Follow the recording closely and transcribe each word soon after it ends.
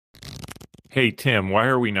Hey Tim, why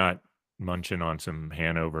are we not munching on some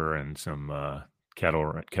Hanover and some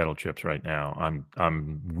kettle chips right now?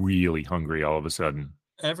 I'm really hungry all of a sudden.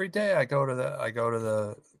 Every day I go to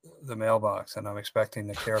the mailbox and I'm expecting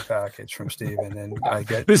the care package from Steven and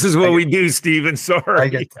This is I what get we do, Steven. I get Sorry.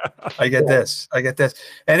 I get Yeah. this. I get this.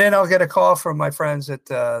 And then I'll get a call from my friends at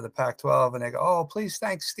the Pac-12 and they go, "Oh, please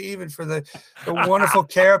thank Steven for the wonderful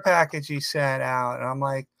care package he sent out." And I'm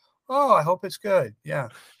like, "Oh, I hope it's good." Yeah.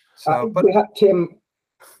 So, but Tim,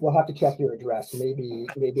 we'll have to check your address. Maybe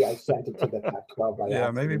I sent it to the Pac-12 by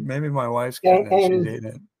yeah, maybe accident. maybe my wife's getting it. She's And eating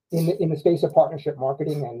it. in the space of partnership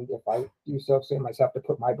marketing, and if I do so say myself to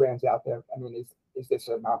put my brands out there, I mean, is this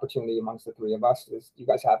an opportunity amongst the three of us? Do you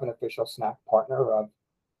guys have an official snack partner of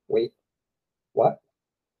Wait What?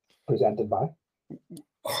 Presented by?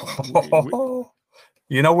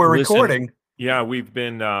 You know, we're Listen, recording. Yeah, we've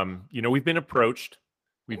been we've been approached.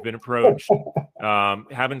 We've been approached.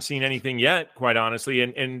 Haven't seen anything yet, quite honestly,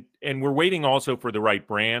 and we're waiting also for the right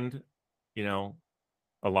brand,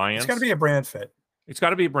 alliance. It's got to be a brand fit. It's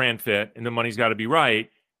got to be a brand fit, and the money's got to be right.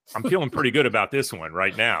 I'm feeling pretty good about this one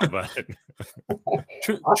right now, but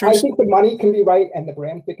I think the money can be right and the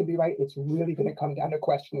brand fit can be right. It's really going to come down to a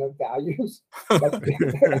question of values.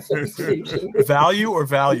 Value or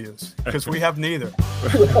values? Because we have neither.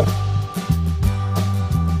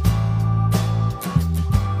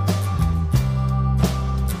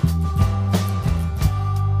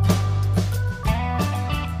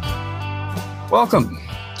 Welcome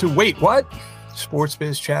to Wait What? Sports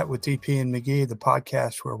Biz Chat with DP and McGee, the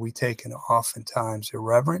podcast where we take an oftentimes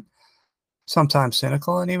irreverent, sometimes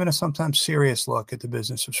cynical, and even a sometimes serious look at the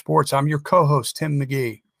business of sports. I'm your co-host, Tim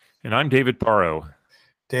McGee. And I'm David Parro.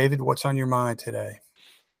 David, what's on your mind today?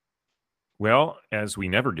 Well, as we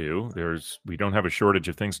never do, we don't have a shortage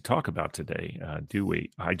of things to talk about today, do we?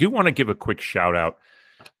 I do want to give a quick shout out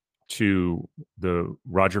to the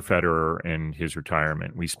Roger Federer and his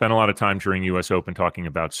retirement. We spent a lot of time during U.S. Open talking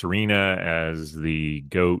about Serena as the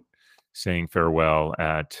GOAT saying farewell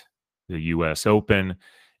at the U.S. Open.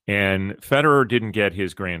 And Federer didn't get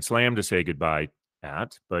his Grand Slam to say goodbye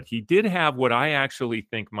at, but he did have what I actually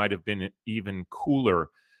think might have been an even cooler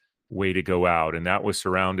way to go out. And that was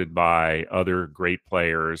surrounded by other great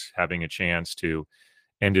players having a chance to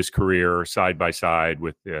end his career side by side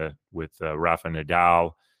with Rafa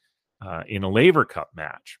Nadal. In a Laver Cup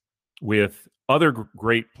match with other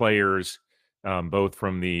great players, both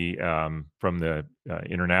from the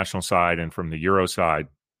international side and from the Euro side,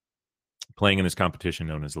 playing in this competition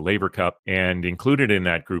known as the Laver Cup. And included in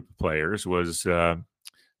that group of players was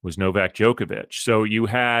Novak Djokovic. So you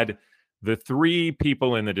had the three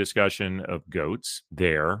people in the discussion of GOATs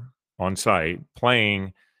there on site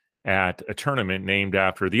playing at a tournament named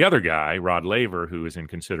after the other guy, Rod Laver, who is in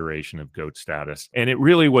consideration of GOAT status. And it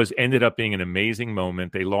really ended up being an amazing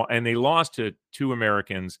moment. They lost to two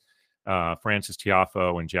Americans, Francis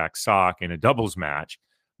Tiafoe and Jack Sock, in a doubles match.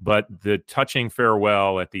 But the touching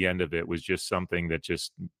farewell at the end of it was just something that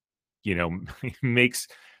just, makes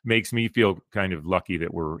me feel kind of lucky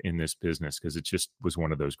that we're in this business, because it just was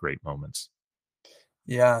one of those great moments.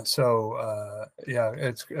 Yeah. So,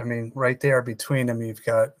 right there between them, you've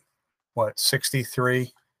got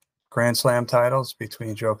 63 Grand Slam titles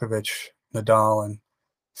between Djokovic, Nadal, and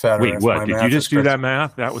Federer. Wait, what? Did you just do that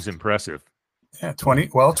math? That was impressive. Yeah,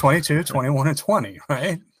 22, 21, and 20,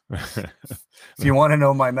 right? If you want to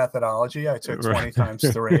know my methodology, I took 20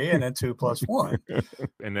 times 3 and then 2 plus 1.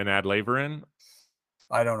 And then add Laver in?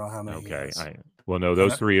 I don't know how many. Okay.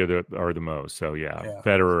 Those three are the most. So yeah.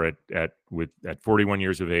 Federer at 41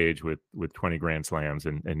 years of age with 20 Grand Slams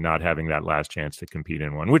and not having that last chance to compete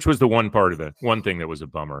in one, which was the one thing that was a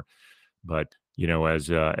bummer. But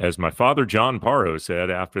as my father John Parro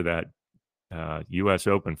said after that U.S.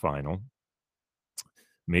 Open final,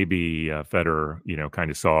 maybe Federer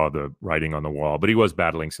kind of saw the writing on the wall, but he was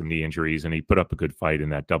battling some knee injuries and he put up a good fight in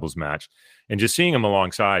that doubles match. And just seeing him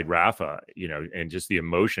alongside Rafa, and just the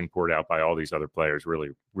emotion poured out by all these other players really,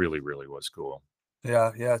 really, really was cool.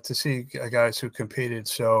 Yeah. To see guys who competed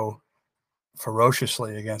so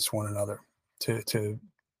ferociously against one another to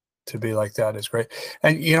be like that is great.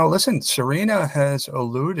 And, listen, Serena has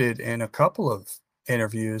alluded in a couple of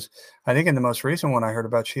interviews. I think in the most recent one I heard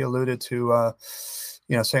about, she alluded to,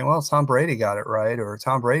 saying, well, Tom Brady got it right, or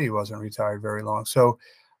Tom Brady wasn't retired very long. So,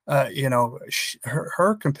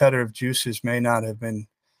 her competitive juices may not have been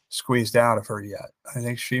squeezed out of her yet. I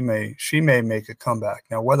think she may make a comeback.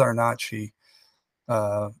 Now, whether or not she,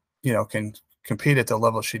 can compete at the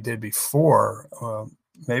level she did before,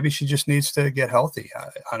 maybe she just needs to get healthy.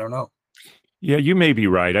 I don't know. Yeah, you may be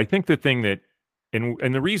right. I think the thing that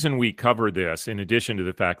And the reason we cover this, in addition to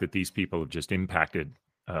the fact that these people have just impacted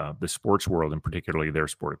the sports world, and particularly their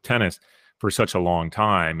sport of tennis, for such a long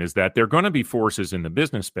time, is that they're going to be forces in the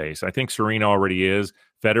business space. I think Serena already is.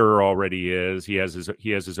 Federer already is. He has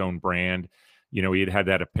his own brand. You know, he had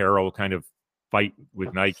that apparel kind of fight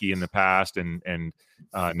with Nike in the past, and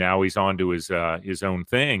now he's on to his own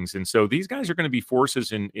things. And so these guys are going to be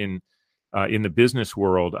forces in the business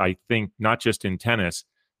world. I think not just in tennis,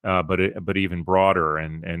 but even broader.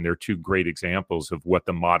 And they're two great examples of what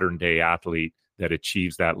the modern day athlete that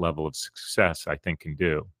achieves that level of success, I think, can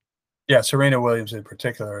do. Yeah, Serena Williams in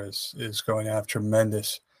particular is going to have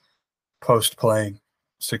tremendous post-playing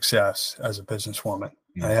success as a businesswoman.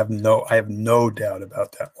 Mm. I have no doubt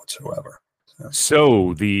about that whatsoever.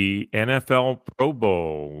 So the NFL Pro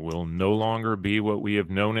Bowl will no longer be what we have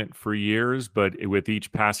known it for years, but with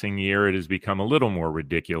each passing year, it has become a little more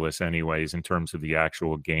ridiculous anyways in terms of the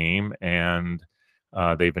actual game. And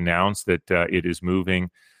they've announced that it is moving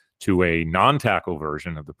to a non-tackle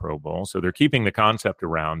version of the Pro Bowl. So they're keeping the concept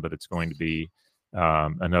around, but it's going to be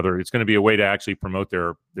it's going to be a way to actually promote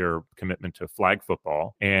their commitment to flag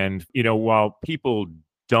football. And, you know, while people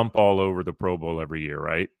dump all over the Pro Bowl every year,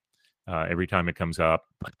 right? Every time it comes up,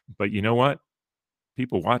 but you know what?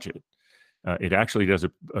 People watch it. It actually does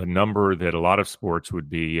a number that a lot of sports would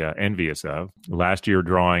be envious of. Last year,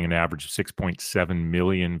 drawing an average of 6.7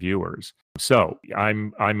 million viewers. So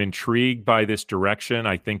I'm intrigued by this direction.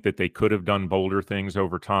 I think that they could have done bolder things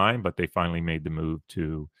over time, but they finally made the move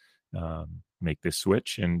to make this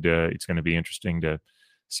switch, and it's going to be interesting to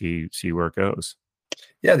see where it goes.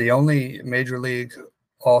 Yeah, the only Major League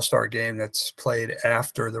All-Star game that's played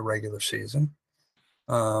after the regular season,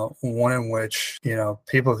 one in which, you know,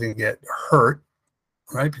 people can get hurt,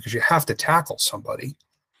 right? Because you have to tackle somebody,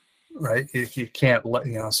 right? You can't let,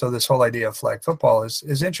 you know, so this whole idea of flag football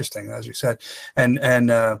is interesting, as you said. And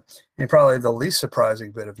probably the least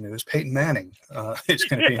surprising bit of news, Peyton Manning is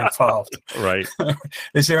going to be involved. Right.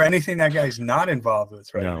 Is there anything that guy's not involved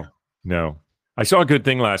with right now? No. I saw a good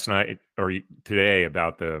thing last night or today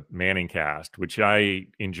about the Manning cast, which I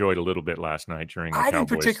enjoyed a little bit last night during the Cowboys. I didn't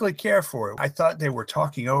particularly care for it. I thought they were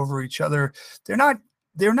talking over each other. They're not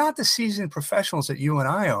the seasoned professionals that you and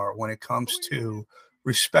I are when it comes to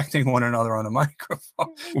respecting one another on a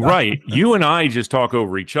microphone. Right. You and I just talk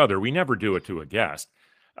over each other. We never do it to a guest.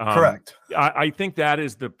 Correct. I think that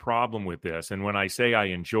is the problem with this. And when I say I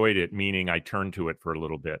enjoyed it, meaning I turned to it for a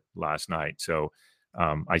little bit last night. So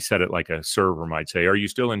I said it like a server might say, "Are you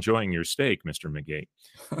still enjoying your steak, Mr. McGee?"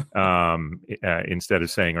 Instead of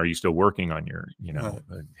saying, "Are you still working on your,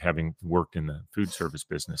 having worked in the food service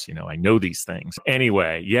business, I know these things."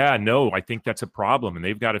 Anyway, I think that's a problem, and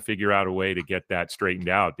they've got to figure out a way to get that straightened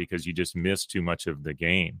out because you just miss too much of the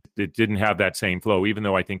game. It didn't have that same flow, even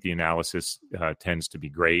though I think the analysis tends to be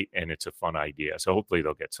great and it's a fun idea. So hopefully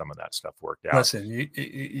they'll get some of that stuff worked out. Listen,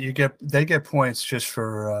 they get points just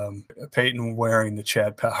for Peyton wearing the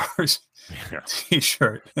Chad Powers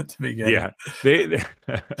T-shirt at the beginning.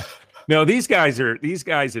 Yeah, no, these guys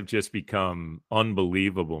have just become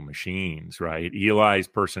unbelievable machines, right? Eli's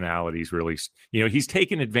personality is really, he's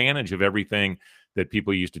taken advantage of everything that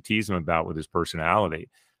people used to tease him about with his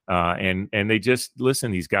personality, and they just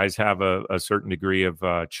listen. These guys have a certain degree of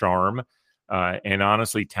charm and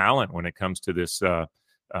honestly talent when it comes to this.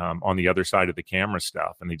 On the other side of the camera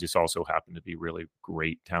stuff. And they just also happen to be really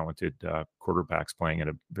great, talented quarterbacks playing at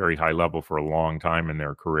a very high level for a long time in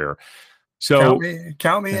their career. So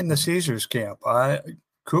count me in the Caesars camp.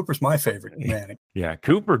 Cooper's my favorite Manning. Yeah,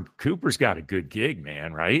 Cooper's got a good gig,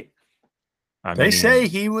 man, right? They say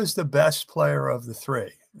he was the best player of the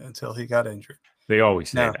three until he got injured. They always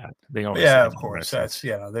say that. They always say of course. That's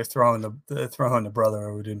they're throwing the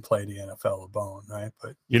brother who didn't play the NFL a bone, right?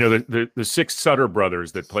 But the six Sutter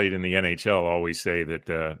brothers that played in the NHL always say that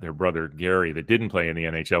their brother Gary that didn't play in the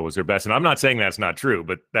NHL was their best. And I'm not saying that's not true,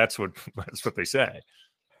 but that's what they say.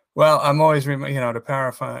 Well, I'm always to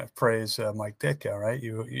paraphrase Mike Ditka, right?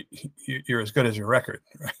 You're as good as your record,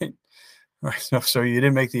 right? Right. So you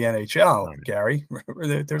didn't make the NHL, right. Gary.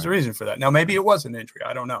 There's a reason for that. Now maybe it was an injury.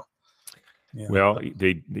 I don't know. Yeah. Well,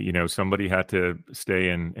 they somebody had to stay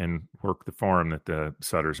and work the farm that the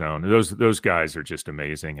Sutters own. Those guys are just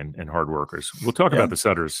amazing and hard workers. We'll talk about the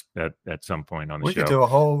Sutters at some point on the show. We could do a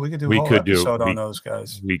whole episode on those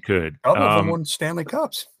guys. We could. A couple of them won Stanley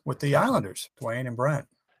Cups with the Islanders, Dwayne and Brent.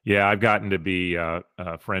 Yeah, I've gotten to be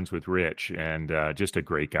friends with Rich, and just a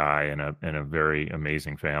great guy and a very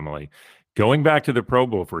amazing family. Going back to the Pro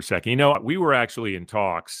Bowl for a second, we were actually in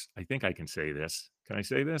talks. I think I can say this. Can I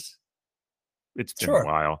say this? It's been a Sure.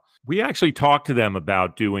 while. We actually talked to them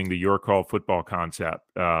about doing the Your Call football concept,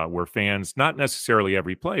 where fans, not necessarily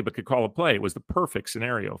every play, but could call a play. It was the perfect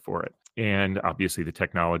scenario for it. And obviously the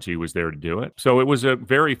technology was there to do it. So it was a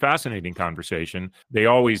very fascinating conversation. They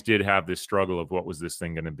always did have this struggle of what was this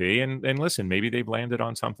thing going to be. And listen, maybe they've landed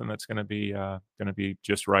on something that's going to be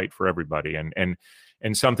just right for everybody. And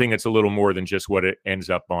something that's a little more than just what it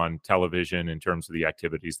ends up on television in terms of the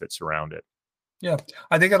activities that surround it. Yeah,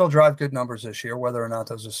 I think it'll drive good numbers this year. Whether or not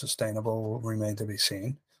those are sustainable will remain to be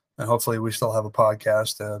seen. And hopefully we still have a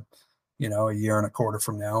podcast, a year and a quarter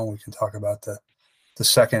from now, and we can talk about the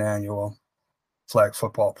second annual flag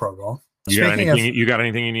football Pro Bowl. You got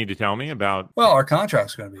anything you need to tell me about? Well, our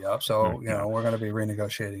contract's going to be up, so we're going to be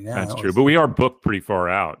renegotiating now. That's true, but we are booked pretty far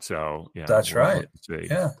out, so that's right.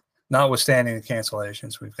 Yeah, notwithstanding the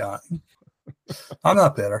cancellations we've gotten, I'm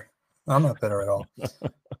not bitter. I'm not bitter at all.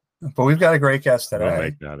 But we've got a great guest today. We'll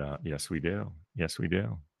make that up. Yes, we do. Yes, we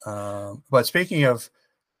do. But speaking of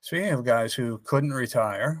guys who couldn't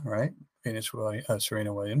retire, right?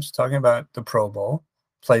 Serena Williams, talking about the Pro Bowl,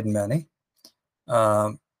 played in many.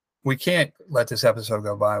 We can't let this episode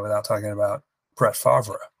go by without talking about Brett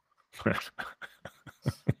Favre.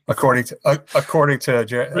 according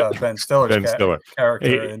to Ben Stiller's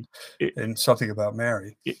character in Something About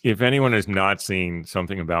Mary. If anyone has not seen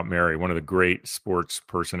Something About Mary, one of the great sports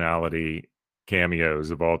personality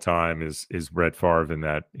cameos of all time is Brett Favre in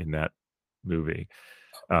that movie.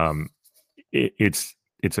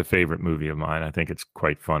 It's a favorite movie of mine. I think it's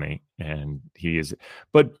quite funny, and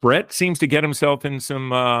but Brett seems to get himself in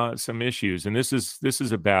some issues, and this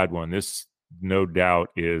is a bad one. This no doubt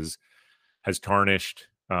has tarnished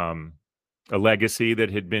a legacy that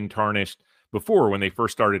had been tarnished before when they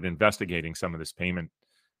first started investigating some of this payment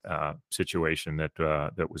situation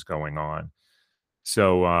that was going on.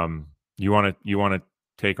 So you want to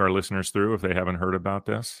take our listeners through if they haven't heard about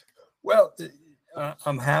this? Well,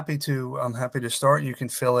 I'm happy to start. You can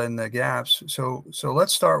fill in the gaps. So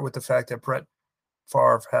let's start with the fact that Brett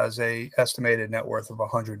Favre has a estimated net worth of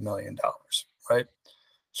 $100 million, right?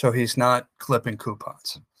 So he's not clipping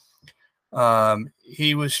coupons.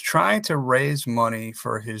 He was trying to raise money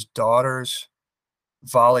for his daughter's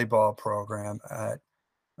volleyball program at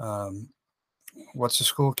what's the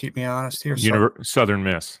school? Keep me honest here. Southern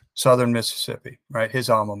Mississippi, right? His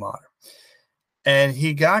alma mater. And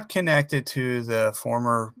he got connected to the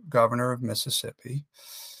former governor of Mississippi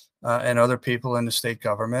and other people in the state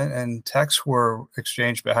government, and texts were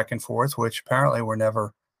exchanged back and forth, which apparently were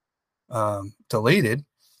never deleted,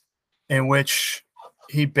 in which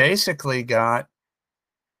he basically got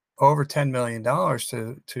over $10 million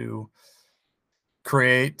to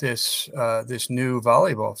create this new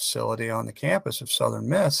volleyball facility on the campus of Southern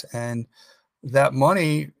Miss, and that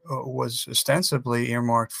money was ostensibly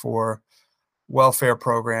earmarked for welfare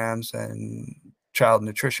programs and child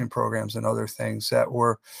nutrition programs and other things that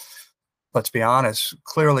were, let's be honest,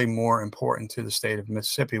 clearly more important to the state of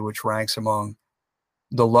Mississippi, which ranks among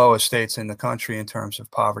the lowest states in the country in terms of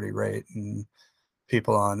poverty rate and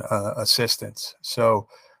people on assistance. So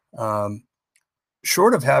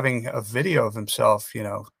short of having a video of himself,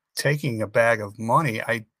 taking a bag of money,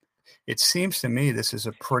 it seems to me this is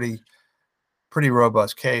a pretty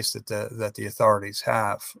robust case that the authorities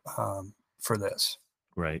have for this.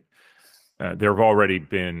 Right. There have already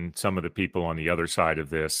been some of the people on the other side of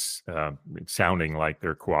this sounding like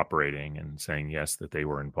they're cooperating and saying, yes, that they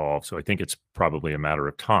were involved. So I think it's probably a matter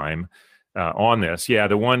of time on this. Yeah,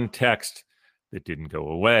 the one text that didn't go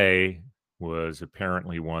away was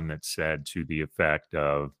apparently one that said to the effect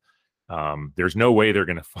of, there's no way they're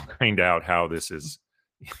going to find out how this is,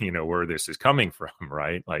 where this is coming from,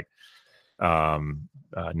 right? Like,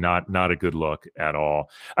 not a good look at all.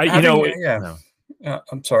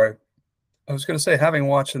 I'm sorry. I was going to say, having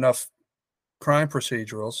watched enough crime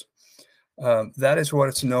procedurals, that is what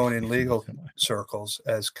it's known in legal circles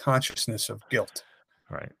as consciousness of guilt.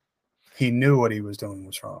 Right. He knew what he was doing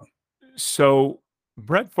was wrong. So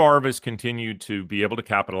Brett Favre has continued to be able to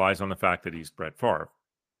capitalize on the fact that he's Brett Favre.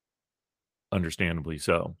 Understandably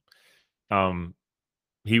so.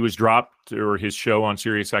 He was dropped, or his show on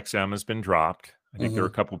Sirius XM has been dropped. I think there are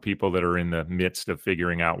a couple of people that are in the midst of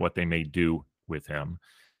figuring out what they may do with him.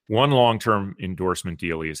 One long-term endorsement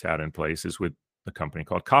deal he has had in place is with a company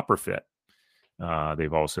called Copperfit.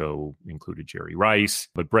 They've also included Jerry Rice,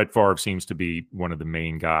 but Brett Favre seems to be one of the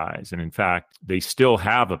main guys. And in fact, they still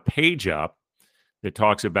have a page up that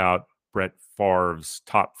talks about Brett Favre's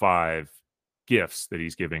top 5 gifts that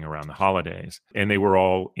he's giving around the holidays, and they were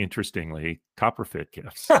all, interestingly, Copperfit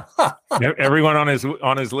gifts. Everyone on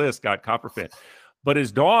his list got Copperfit. But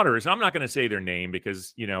his daughters, I'm not going to say their name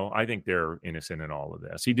because, I think they're innocent in all of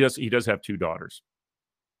this. He does have two daughters.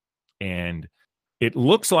 And it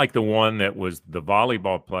looks like the one that was the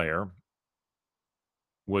volleyball player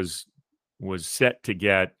was set to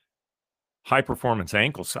get high performance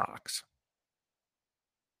ankle socks.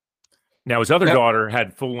 Now his other daughter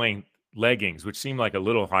had full length leggings, which seemed like a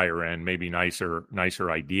little higher end, maybe nicer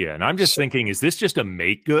idea. And I'm just thinking, is this just a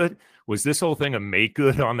make good? Was this whole thing a make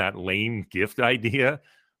good on that lame gift idea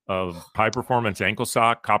of high performance ankle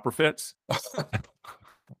sock copper fits?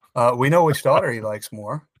 We know which daughter he likes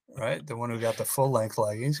more, right? The one who got the full length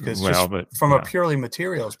leggings, because from a purely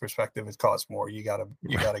materials perspective, it costs more. You gotta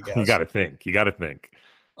guess. You gotta think.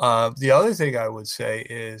 The other thing I would say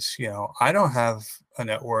is, I don't have a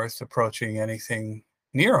net worth approaching anything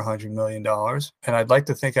near $100 million, and I'd like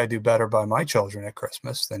to think I do better by my children at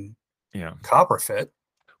Christmas than Copperfit,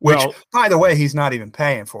 which, by the way, he's not even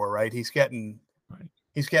paying for, right? He's getting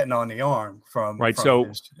on the arm from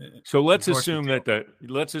So let's assume that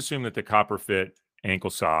the Copperfit ankle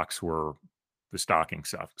socks were the stocking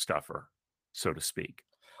stuffer, so to speak.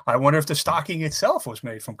 I wonder if the stocking itself was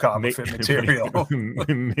made from Copperfit material.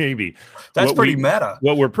 Maybe. That's pretty meta.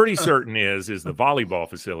 What we're pretty certain is the volleyball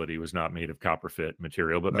facility was not made of Copperfit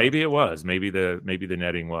material, but maybe it was. Maybe the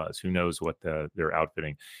netting was. Who knows what they're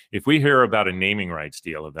outfitting. If we hear about a naming rights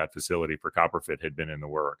deal of that facility for Copperfit had been in the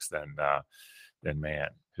works, then man,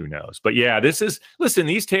 who knows? But yeah,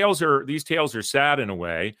 these tales are sad in a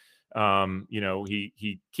way.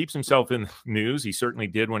 He keeps himself in the news. He certainly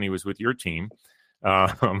did when he was with your team.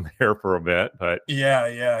 There for a bit, but he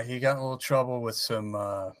got in a little trouble with some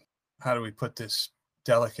how do we put this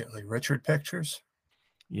delicately, Richard pictures,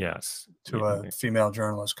 to a female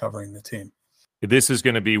journalist covering the team. This is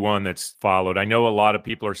going to be one that's followed. I know a lot of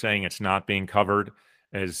people are saying it's not being covered,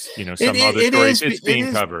 as some other stories. It's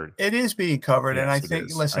being covered. It is being covered. Yes, and I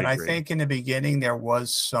think I think in the beginning there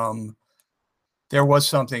was something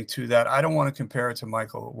to that. I don't want to compare it to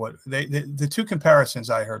Michael. The two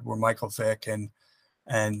comparisons I heard were Michael Vick and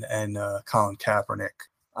Colin Kaepernick.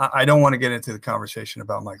 I don't want to get into the conversation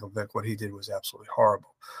about Michael Vick. What he did was absolutely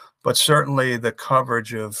horrible. But certainly the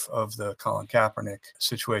coverage of the Colin Kaepernick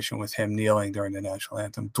situation with him kneeling during the national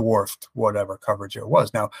anthem dwarfed whatever coverage it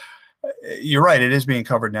was. Now, you're right, it is being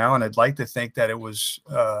covered now, and I'd like to think that it was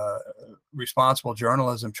responsible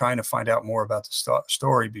journalism trying to find out more about the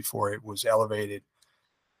story before it was elevated,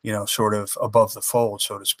 sort of above the fold,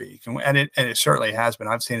 so to speak. And it certainly has been.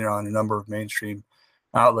 I've seen it on a number of mainstream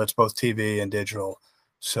outlets, both TV and digital.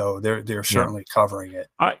 So they're certainly covering it.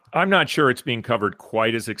 I'm not sure it's being covered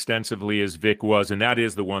quite as extensively as Vic was, and that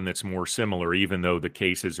is the one that's more similar, even though the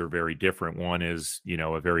cases are very different. One is,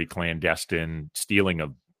 a very clandestine stealing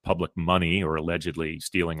of public money, or allegedly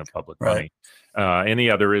stealing of public money. And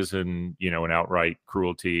the other is an outright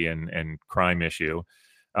cruelty and crime issue.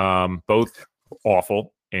 Both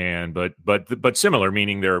awful but similar,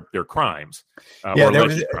 meaning they're crimes, or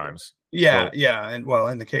alleged crimes. And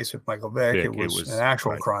in the case of Michael Vick, it was an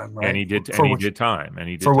actual crime, right? And he did time,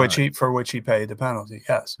 for which he paid the penalty.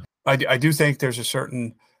 Yes, I do think there's a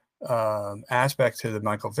certain aspect to the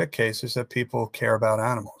Michael Vick case is that people care about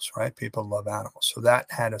animals, right? People love animals, so that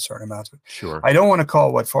had a certain amount of it. Sure. I don't want to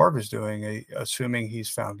call what Favre is doing, assuming he's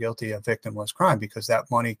found guilty, a victimless crime, because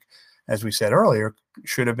that money, as we said earlier,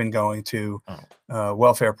 should have been going to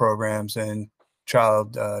welfare programs and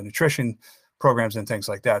child nutrition programs and things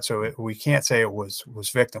like that. So we can't say it was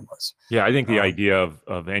victimless. Yeah, I think the idea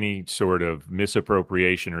of any sort of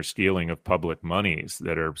misappropriation or stealing of public monies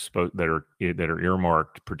that are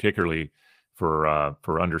earmarked particularly for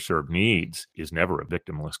underserved needs is never a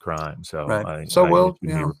victimless crime. So right. We'll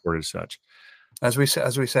be reported as such. As we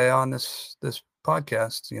say on this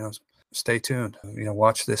podcast, stay tuned.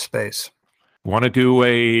 Watch this space. Want to do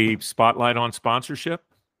a spotlight on sponsorship?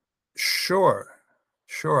 Sure.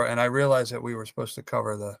 And I realized that we were supposed to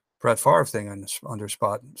cover the Brett Favre thing under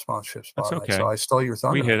sponsorship spotlight. That's okay. So I stole your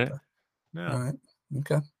thunder. We hit it. Yeah. All right.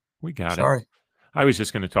 Okay. We got it. Sorry. I was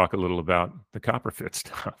just going to talk a little about the Copperfit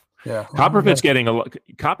stuff. Yeah. Copperfit's getting a lot.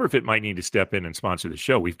 Copperfit might need to step in and sponsor the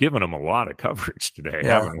show. We've given them a lot of coverage today,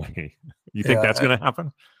 haven't we? You think that's going to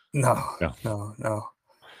happen? No.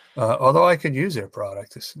 Although I could use their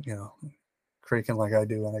product, creaking like I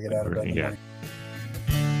do when I get out of bed in the morning.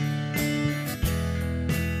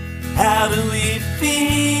 How do we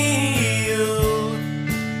feel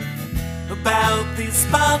about these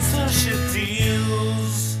sponsorship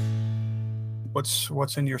deals?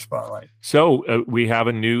 What's in your spotlight? So we have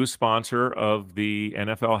a new sponsor of the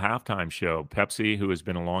NFL halftime show, Pepsi, who has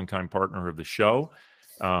been a longtime partner of the show,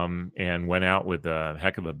 and went out with a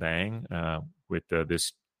heck of a bang with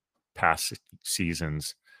this past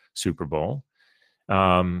season's Super Bowl.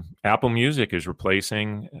 Apple Music is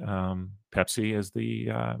replacing Pepsi as the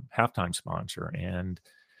halftime sponsor, and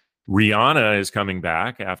Rihanna is coming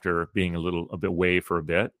back after being a bit away for a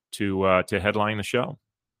bit to headline the show.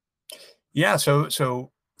 Yeah,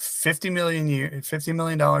 so $50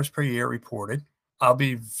 million per year reported. I'll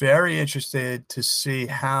be very interested to see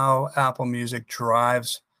how Apple Music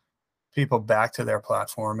drives people back to their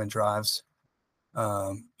platform and drives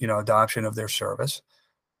adoption of their service.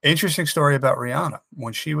 Interesting story about Rihanna.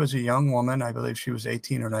 When she was a young woman, I believe she was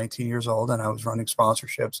 18 or 19 years old, and I was running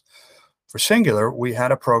sponsorships for Singular. We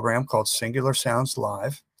had a program called Singular Sounds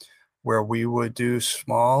Live, where we would do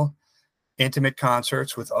small, intimate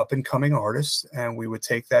concerts with up-and-coming artists, and we would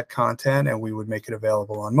take that content and we would make it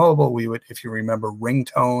available on mobile. We would, if you remember,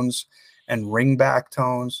 ringtones and ringback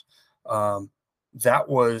tones. That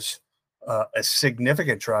was a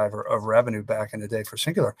significant driver of revenue back in the day for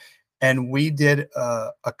Singular. And we did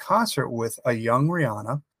a concert with a young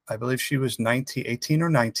Rihanna. I believe she was 18 or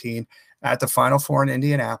 19, at the Final Four in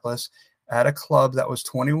Indianapolis at a club that was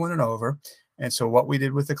 21 and over. And so what we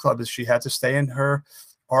did with the club is she had to stay in her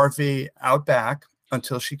RV out back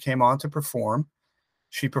until she came on to perform.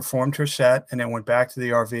 She performed her set and then went back to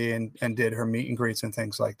the RV and did her meet and greets and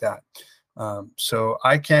things like that. So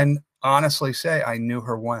I can honestly say I knew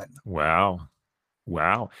her when. Wow.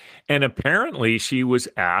 And apparently she was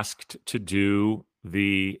asked to do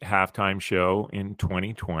the halftime show in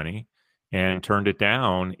 2020 and turned it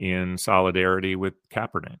down in solidarity with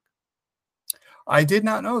Kaepernick. I did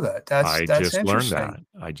not know that. That's interesting.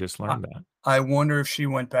 I just learned that. I wonder if she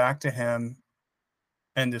went back to him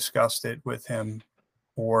and discussed it with him,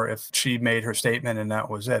 or if she made her statement and that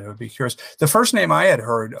was it. It would be curious. The first name I had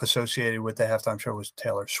heard associated with the halftime show was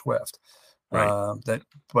Taylor Swift. Right.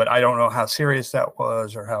 But I don't know how serious that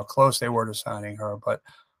was or how close they were to signing her. But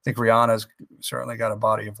I think Rihanna's certainly got a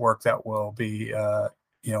body of work that will be,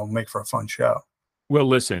 make for a fun show. Well,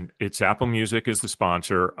 listen, it's Apple Music as the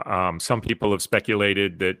sponsor. Some people have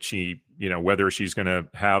speculated that she, whether she's going to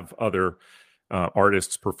have other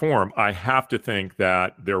artists perform. I have to think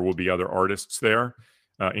that there will be other artists there.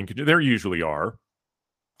 There usually are.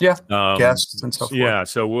 Yeah, guests and so forth. Yeah,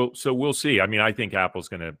 so we'll see. I mean, I think Apple's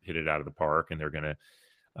going to hit it out of the park, and they're going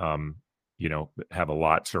to, have a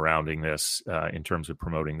lot surrounding this in terms of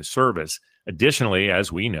promoting the service. Additionally,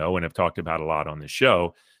 as we know and have talked about a lot on the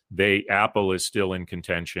show, Apple is still in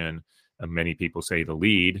contention. Many people say the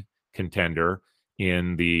lead contender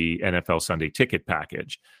in the NFL Sunday Ticket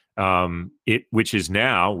package. Which is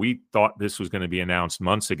now, we thought this was going to be announced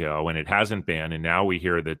months ago, and it hasn't been. And now we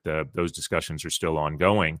hear that those discussions are still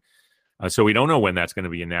ongoing. So we don't know when that's going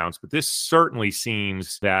to be announced, but this certainly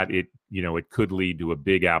seems that it could lead to a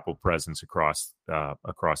big Apple presence across the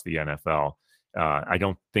NFL. I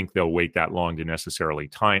don't think they'll wait that long to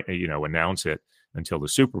necessarily announce it until the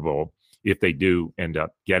Super Bowl, if they do end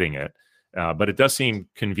up getting it. But it does seem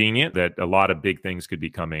convenient that a lot of big things could be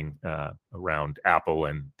coming around Apple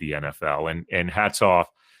and the NFL. And hats off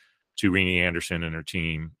to Renee Anderson and her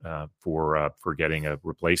team for getting a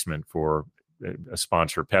replacement for a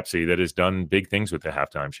sponsor, Pepsi, that has done big things with the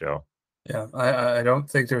halftime show. Yeah, I don't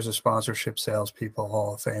think there's a sponsorship salespeople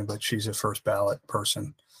Hall of Fame, but she's a first ballot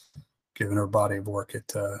person, given her body of work at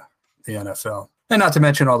the NFL. And not to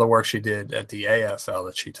mention all the work she did at the AFL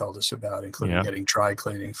that she told us about, including getting dry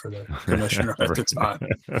cleaning for the commissioner at the time.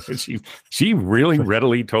 She really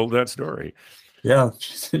readily told that story. Yeah,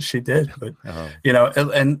 she did. But,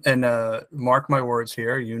 and mark my words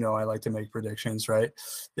here, I like to make predictions, right?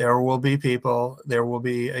 There will be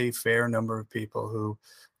a fair number of people who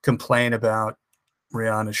complain about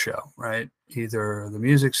Rihanna's show, right? Either the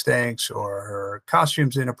music stinks or her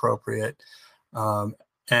costume's inappropriate.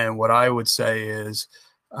 And what I would say is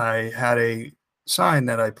I had a sign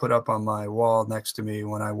that I put up on my wall next to me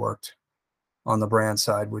when I worked on the brand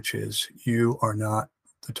side, which is, "You are not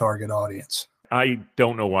the target audience." I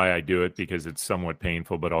don't know why I do it, because it's somewhat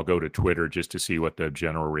painful, but I'll go to Twitter just to see what the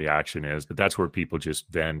general reaction is. But that's where people just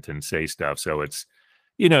vent and say stuff. So it's,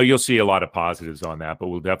 you'll see a lot of positives on that, but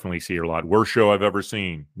we'll definitely see a lot. Worst show I've ever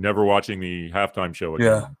seen. Never watching the halftime show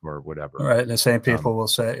again, or whatever. Right. The same people will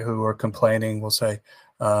say, who are complaining, will say,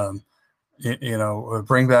 bring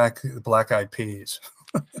back the Black Eyed Peas.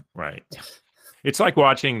 Right. It's like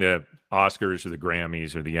watching the Oscars or the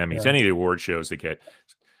Grammys or the Emmys, any of the award shows that get,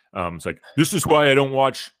 it's like, this is why I don't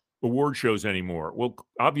watch award shows anymore. Well,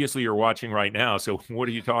 obviously you're watching right now. So what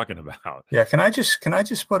are you talking about? Yeah. Can I just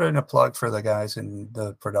put in a plug for the guys in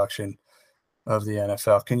the production of the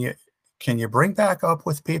NFL? Can you bring back Up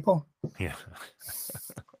With People? Yeah.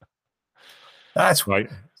 That's right?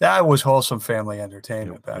 that was wholesome family It,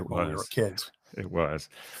 entertainment back it when we were was. kids. It was.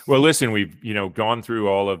 Well, listen, we've gone through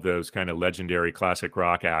all of those kind of legendary classic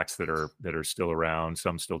rock acts that are still around.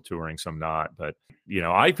 Some still touring, some not. But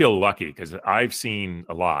I feel lucky because I've seen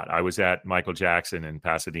a lot. I was at Michael Jackson in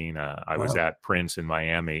Pasadena. I was Wow. at Prince in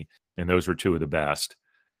Miami, and those were two of the best.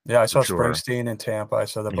 Yeah, I saw sure. Springsteen in Tampa. I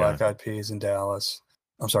saw the Yeah. Black Eyed Peas in Dallas.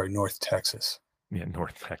 I'm sorry, North Texas. Yeah,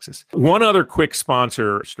 North Texas. One other quick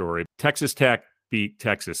sponsor story: Texas Tech beat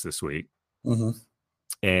Texas this week. Mm-hmm.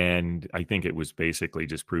 And I think it was basically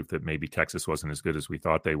just proof that maybe Texas wasn't as good as we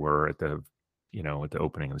thought they were at the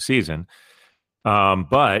opening of the season.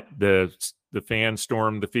 But the fans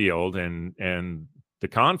stormed the field, and the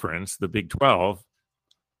conference, the Big 12.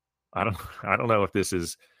 I don't know if this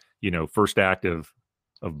is first act of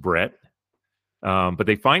Brett, but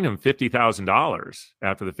they fined him $50,000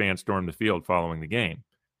 after the fans stormed the field following the game.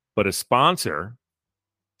 But a sponsor,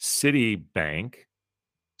 Citibank.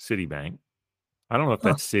 I don't know if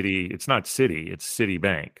that's City. It's not City. It's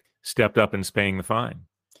Citibank. Stepped up and is paying the fine.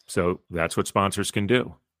 So that's what sponsors can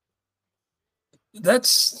do.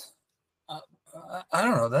 That's I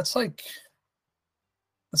don't know. That's like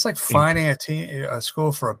fining a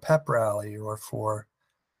school for a pep rally or for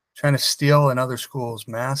trying to steal another school's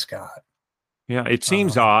mascot. Yeah, it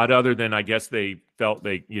seems odd. Other than I guess they felt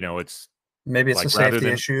it's maybe it's like a safety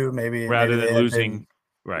issue. Maybe rather maybe than losing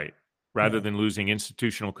Yeah. than losing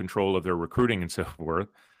institutional control of their recruiting and so forth,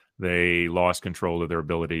 they lost control of their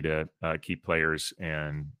ability to keep players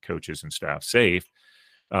and coaches and staff safe.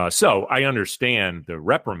 So I understand the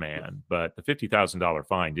reprimand, but the $50,000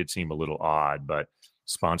 fine did seem a little odd. But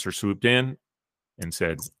sponsor swooped in and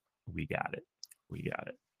said, "We got it. We got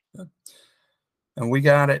it." And we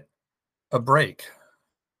got it a break.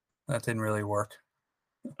 That didn't really work.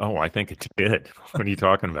 Oh, I think it did. What are you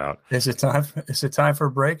talking about? Is it time for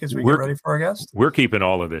a break as we get ready for our guest? We're keeping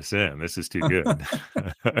all of this in. This is too good.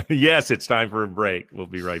 Yes, it's time for a break. We'll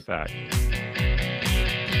be right back.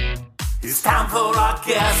 It's time for our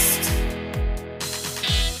guest.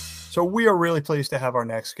 So we are really pleased to have our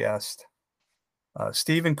next guest.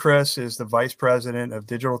 Stephen Chris is the Vice President of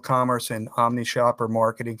Digital Commerce and Omni-Shopper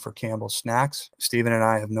Marketing for Campbell Snacks. Stephen and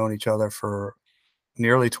I have known each other for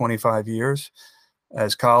nearly 25 years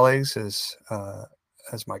as colleagues, as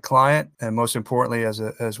my client, and most importantly,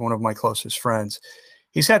 as one of my closest friends.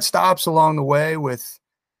 He's had stops along the way with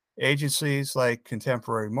agencies like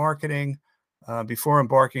Contemporary Marketing before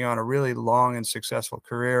embarking on a really long and successful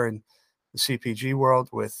career in the CPG world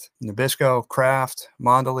with Nabisco, Kraft,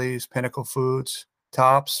 Mondelez, Pinnacle Foods,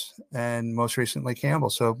 Tops, and most recently Campbell.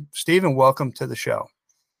 So, Stephen, welcome to the show.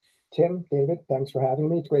 Tim, David, thanks for having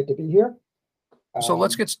me. It's great to be here. So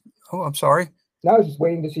let's get. Oh, I'm sorry. No, I was just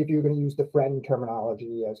waiting to see if you were going to use the friend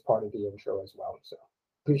terminology as part of the intro as well. So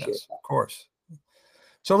appreciate that. Of course.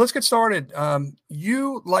 So let's get started.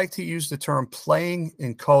 You like to use the term playing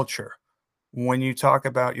in culture when you talk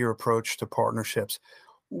about your approach to partnerships.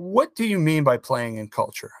 What do you mean by playing in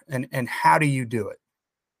culture, and how do you do it?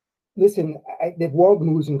 Listen, the world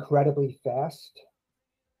moves incredibly fast,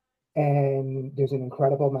 and there's an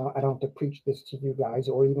incredible amount. I don't have to preach this to you guys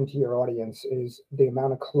or even to your audience, is the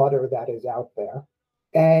amount of clutter that is out there.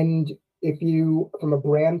 And if you, from a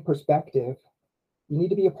brand perspective, you need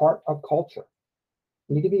to be a part of culture.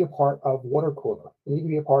 You need to be a part of water cooler. You need to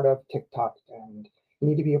be a part of TikTok, and you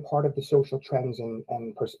need to be a part of the social trends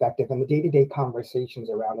and perspective and the day-to-day conversations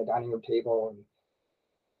around the dining room table and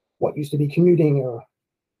what used to be commuting or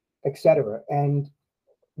et cetera. And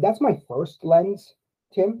that's my first lens,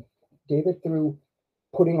 Tim, David, through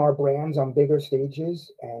putting our brands on bigger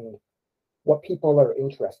stages and what people are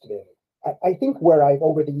interested in. I think where I've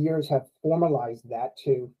over the years have formalized that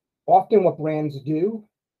to often what brands do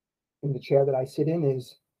in the chair that I sit in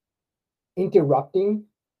is interrupting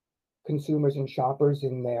consumers and shoppers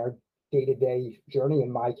in their day-to-day journey,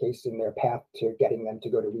 in my case, in their path to getting them to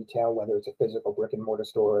go to retail, whether it's a physical brick and mortar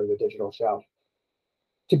store or the digital shelf,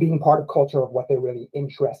 to being part of culture of what they're really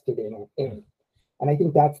interested in. And I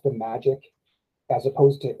think that's the magic, as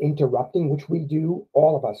opposed to interrupting, which we do,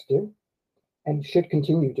 all of us do, and should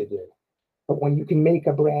continue to do. But when you can make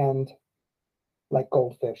a brand like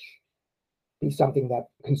Goldfish be something that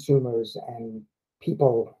consumers and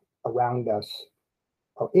people around us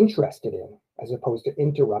are interested in, as opposed to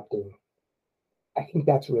interrupting, I think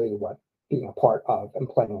that's really what being a part of and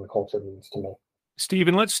playing in culture means to me.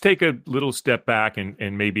 Stephen, let's take a little step back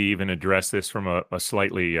and maybe even address this from a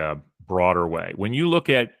slightly broader way. When you look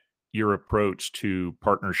at your approach to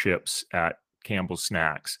partnerships at Campbell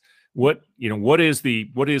Snacks, what is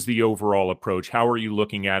the overall approach? How are you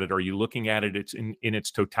looking at it? Are you looking at it in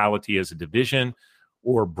its totality as a division,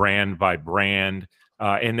 or brand by brand?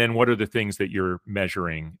 And then what are the things that you're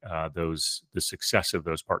measuring the success of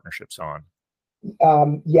those partnerships on?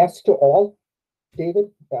 Yes to all,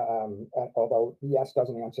 David, although yes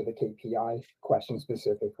doesn't answer the KPI question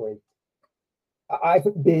specifically. I've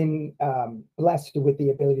been blessed with the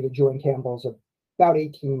ability to join Campbell's about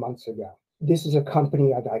 18 months ago. This is a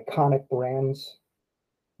company of iconic brands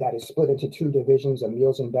that is split into two divisions, a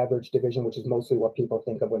meals and beverage division, which is mostly what people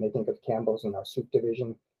think of when they think of Campbell's, and our soup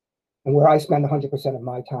division, and where I spend 100% of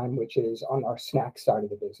my time, which is on our snack side of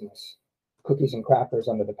the business. Cookies and crackers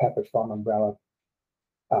under the Pepperidge Farm umbrella,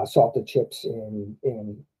 salted chips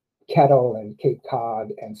in Kettle and Cape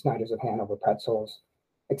Cod and Snyder's of Hanover pretzels,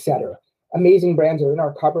 etc. Amazing brands are in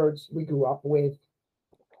our cupboards, we grew up with,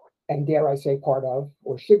 and dare I say part of,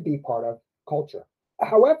 or should be part of, culture.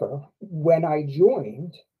 However, when I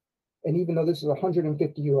joined, and even though this is a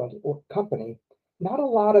 150-year-old company, not a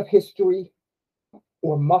lot of history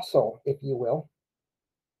or muscle, if you will,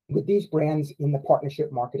 with these brands in the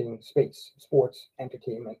partnership marketing space, sports,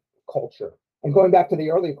 entertainment, culture. And going back to the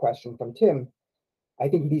earlier question from Tim, I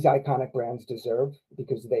think these iconic brands deserve,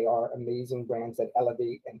 because they are amazing brands that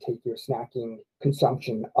elevate and take your snacking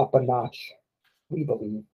consumption up a notch, we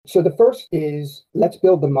believe. So the first is, let's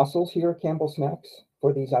build the muscles here at Campbell Snacks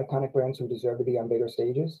for these iconic brands who deserve to be on bigger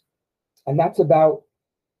stages. And that's about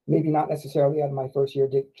maybe not necessarily at my first year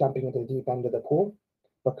jumping into the deep end of the pool,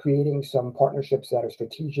 but creating some partnerships that are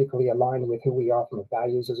strategically aligned with who we are from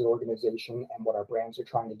values as an organization and what our brands are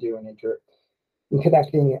trying to do, and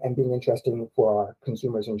connecting and being interesting for our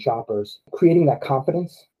consumers and shoppers. Creating that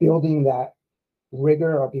confidence, building that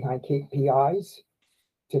rigor behind KPIs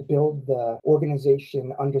to build the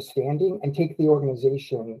organization understanding, and take the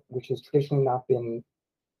organization, which has traditionally not been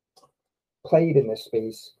played in this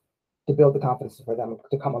space, to build the confidence for them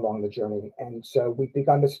to come along the journey. And so we've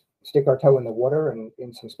begun to stick our toe in the water and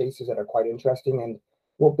in some spaces that are quite interesting, and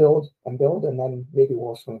we'll build, and then maybe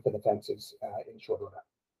we'll swing for the fences in short order.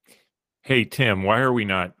 Hey, Tim, why are we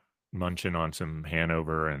not munching on some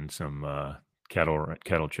Hanover and some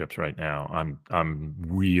kettle chips right now? I'm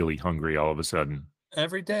really hungry all of a sudden.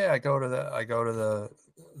 Every day I go to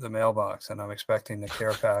the mailbox and I'm expecting the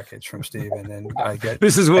care package from Steven, and I get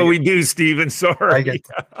this is what we do, Steven. Sorry.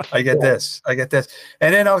 I get this.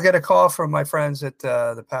 And then I'll get a call from my friends at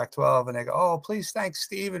the Pac-12, and they go, "Oh, please thank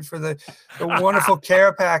Steven for the wonderful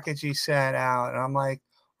care package he sent out." And I'm like,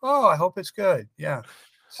 "Oh, I hope it's good." Yeah.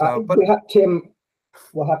 So, but Tim,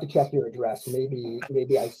 we'll have to check your address. Maybe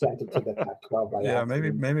I sent it to the Pac-12 by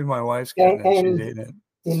accident. maybe my wife's getting it. She's eating it.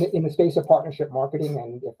 In the space of partnership marketing,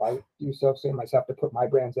 and if I do so say myself to put my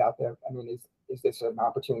brands out there, I mean, is this an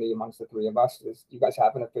opportunity amongst the three of us? Do you guys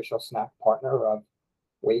have an official snack partner of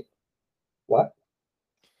Wait, what?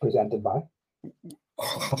 Presented by?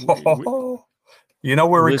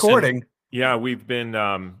 We're recording. Yeah, we've been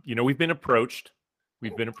approached.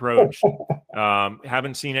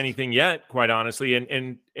 Haven't seen anything yet, quite honestly,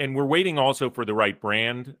 and we're waiting also for the right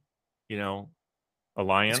brand,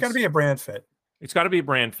 alliance. It's got to be a brand fit. It's got to be a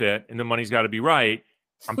brand fit, and the money's got to be right.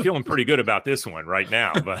 I'm feeling pretty good about this one right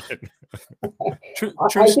now, but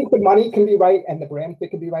I think the money can be right and the brand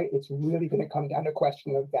fit can be right. It's really going to come down to a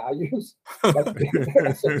question of values.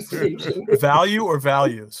 Value or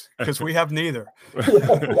values, because we have neither.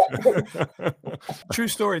 True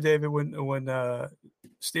story, David. When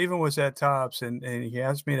Stephen was at Tops and he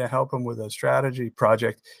asked me to help him with a strategy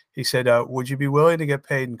project, he said, "Would you be willing to get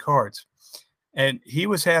paid in cards?" And he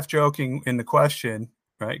was half joking in the question,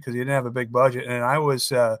 right? Because he didn't have a big budget. And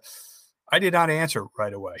I did not answer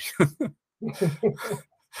right away.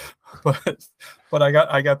 but I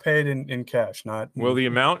got paid in cash, not. Well, the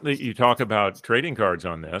amount that you talk about trading cards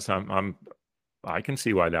on this, I can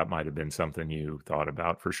see why that might have been something you thought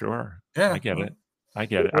about for sure. Yeah. I get it.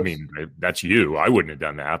 I mean, that's you. I wouldn't have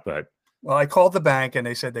done that, but. Well, I called the bank and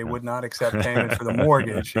they said they would not accept payment for the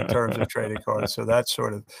mortgage in terms of trading cards. So that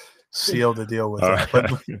sort of sealed the deal with that.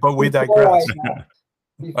 But we digress.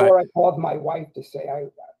 Before I called my wife to say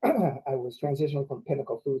I was transitioning from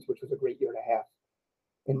Pinnacle Foods, which was a great year and a half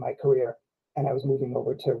in my career, and I was moving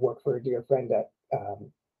over to work for a dear friend at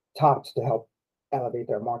Tops to help elevate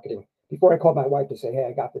their marketing. Before I called my wife to say, "Hey,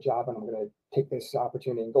 I got the job and I'm going to take this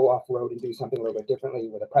opportunity and go off road and do something a little bit differently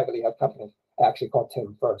with a privately held company," I actually called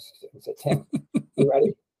Tim first and said, "Tim, you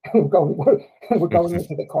ready? we're going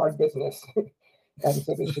into the card business." And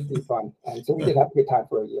so this should be fun. And so we did have a good time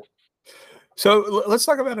for a year. So let's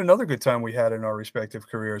talk about another good time we had in our respective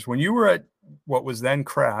careers. When you were at what was then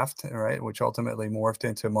Kraft, right, which ultimately morphed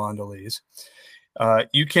into Mondelez,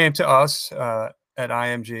 you came to us at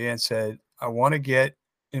IMG and said, "I want to get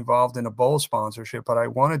involved in a bowl sponsorship, but I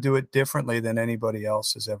want to do it differently than anybody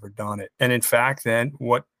else has ever done it. And in fact, then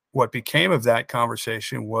what became of that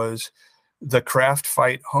conversation was the Kraft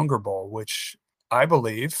Fight Hunger Bowl, which I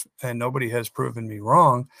believe, and nobody has proven me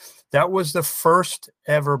wrong, that was the first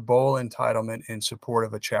ever bowl entitlement in support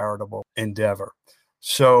of a charitable endeavor.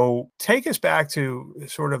 So take us back to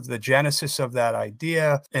sort of the genesis of that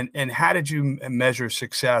idea, and how did you measure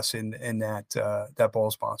success in that bowl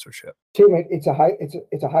sponsorship? Tim, it's a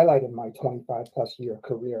highlight in my 25 plus year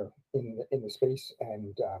career in the space,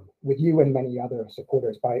 and with you and many other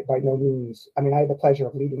supporters. By no means, I mean, I had the pleasure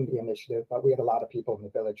of leading the initiative, but we had a lot of people in the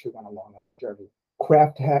village who went along that journey.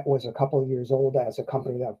 Kraft was a couple of years old as a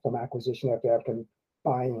company that from acquisition after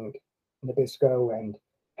buying Nabisco, and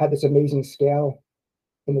had this amazing scale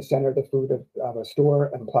in the center of the food of a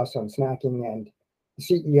store, and plus on snacking. And the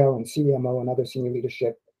CEO and CMO and other senior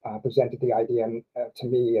leadership presented the idea to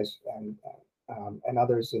me and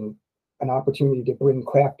others, and an opportunity to bring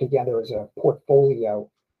Kraft together as a portfolio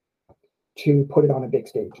to put it on a big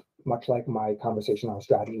stage, much like my conversation on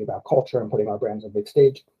strategy about culture and putting our brands on a big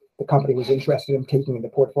stage. The company was interested in taking the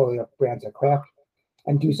portfolio of brands at Kraft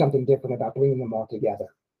and do something different about bringing them all together.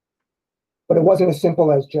 But it wasn't as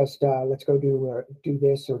simple as just let's go do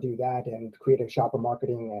this or do that and create a shopper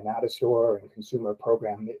marketing and out of store and consumer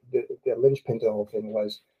program. The linchpin to the whole thing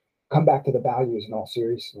was come back to the values in all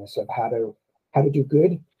seriousness of how to do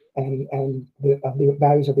good, and the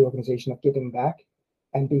values of the organization of giving back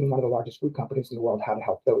and being one of the largest food companies in the world, how to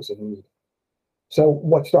help those in need. So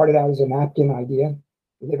what started out as a napkin idea,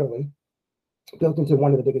 literally, built into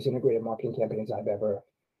one of the biggest integrated marketing campaigns I've ever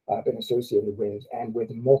been associated with, and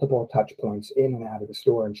with multiple touch points in and out of the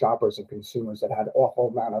store and shoppers and consumers that had an awful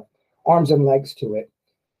amount of arms and legs to it.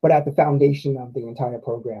 But at the foundation of the entire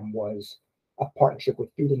program was a partnership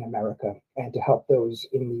with Feeding America, and to help those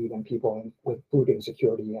in need and people with food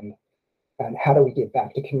insecurity, and how do we give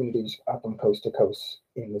back to communities from coast to coast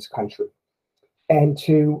in this country, and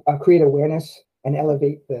to create awareness and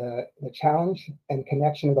elevate the challenge and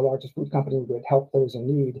connection of the largest food company with help those in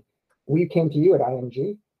need. We came to you at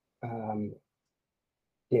IMG,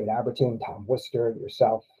 David Aberton, Tom Worcester,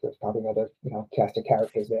 yourself. There's probably another cast of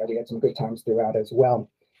characters there. We had some good times throughout as well.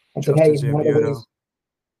 And said, hey, one of the ways,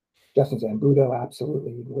 Justin Zambudo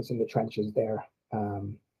absolutely was in the trenches there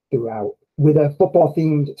throughout. With a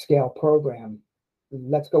football-themed scale program,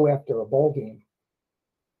 let's go after a bowl game.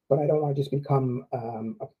 But I don't want to just become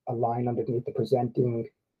a line underneath the presenting.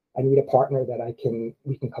 I need a partner that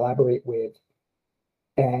we can collaborate with,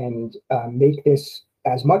 and make this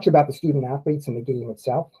as much about the student athletes and the game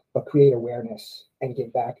itself, but create awareness and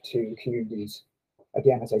give back to communities,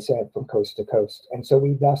 again, as I said, from coast to coast. And so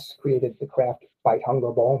we thus created the Kraft Fight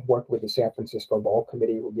Hunger Bowl, worked with the San Francisco Bowl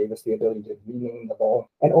Committee, who gave us the ability to rename the bowl.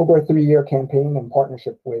 And over a 3-year campaign in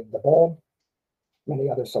partnership with the bowl, many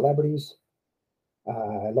other celebrities,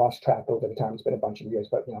 I lost track over the time, it's been a bunch of years,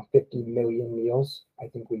 but 50 million meals I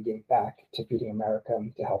think we gave back to Feeding America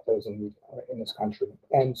to help those in need in this country.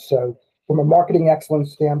 And so from a marketing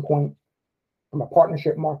excellence standpoint, from a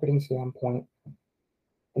partnership marketing standpoint,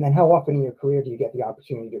 and then how often in your career do you get the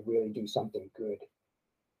opportunity to really do something good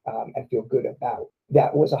and feel good about?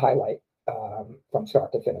 That was a highlight from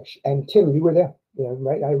start to finish. And Tim, you were there,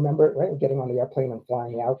 right? I remember, right, getting on the airplane and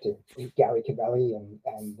flying out to meet Gary Cavelli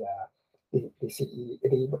and the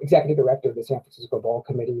executive director of the San Francisco Bowl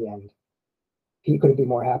Committee, and he couldn't be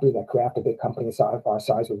more happy that Kraft, a big company of our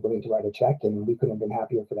size, was willing to write a check, and we couldn't have been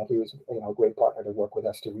happier for that. He was a great partner to work with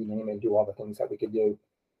us to rename and do all the things that we could do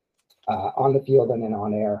on the field and then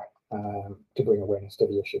on air to bring awareness to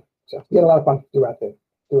the issue. So we had a lot of fun throughout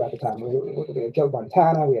the time. We had Joe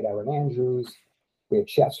Montana, we had Erin Andrews, we had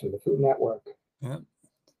chefs from the Food Network. Yeah,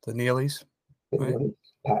 the Neelys. Right?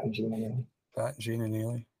 Pat and Gina Neely. Pat and Gina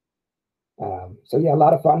Neely. So yeah, a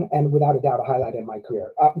lot of fun, and without a doubt, a highlight in my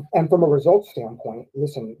career. And from a results standpoint,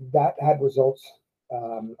 listen, that had results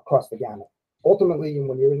across the gamut. Ultimately,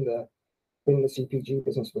 when you're in the CPG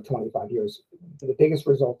business for 25 years, the biggest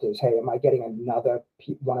result is, hey, am I getting another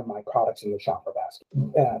one of my products in the shopper basket?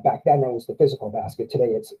 Back then, it was the physical basket.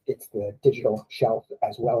 Today, it's the digital shelf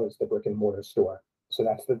as well as the brick and mortar store. So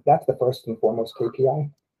that's the first and foremost KPI.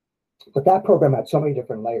 But that program had so many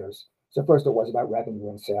different layers. So first, it was about revenue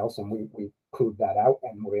and sales, and we proved that out,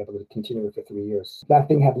 and were able to continue it for 3 years. That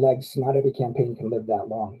thing had legs. Not every campaign can live that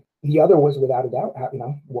long. The other was, without a doubt,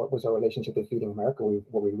 what was our relationship with Feeding America?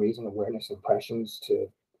 Were we raising awareness, impressions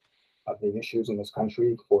of the issues in this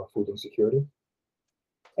country for food insecurity?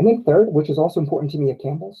 And then third, which is also important to me at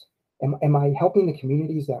Campbell's, am I helping the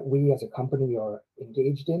communities that we as a company are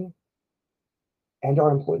engaged in, and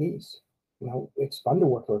our employees? it's fun to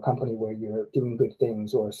work for a company where you're doing good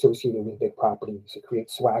things or associated with big properties. It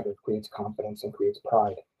creates swagger, creates confidence, and creates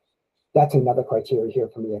pride. That's another criteria here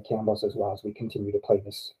for me at Campbell's as well as we continue to play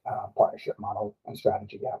this partnership model and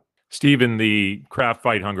strategy out. Stephen, the Kraft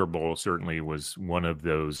Fight Hunger Bowl certainly was one of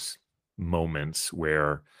those moments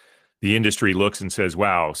where the industry looks and says,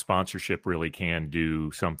 wow, sponsorship really can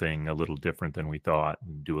do something a little different than we thought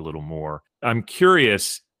and do a little more. I'm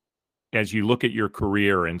curious, as you look at your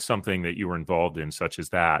career and something that you were involved in, such as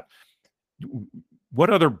that, what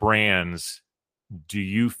other brands do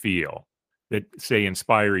you feel that, say,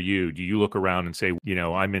 inspire you? Do you look around and say,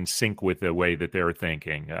 I'm in sync with the way that they're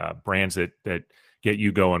thinking? Brands that get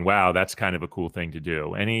you going, wow, that's kind of a cool thing to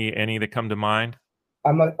do. Any that come to mind?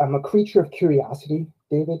 I'm a creature of curiosity,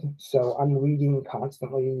 David. So I'm reading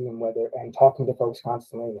constantly and talking to folks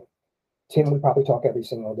constantly. Tim, we probably talk every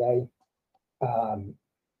single day.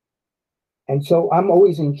 And so I'm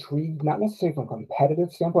always intrigued, not necessarily from a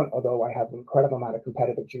competitive standpoint, although I have an incredible amount of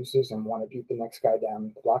competitive juices and want to beat the next guy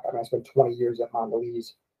down the block. I spent 20 years at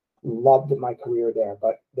Mondelez, loved my career there,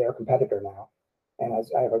 but they're a competitor now. And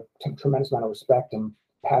I have a tremendous amount of respect and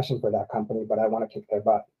passion for that company, but I want to kick their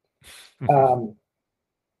butt.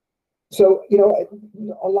 So,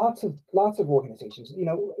 lots of organizations,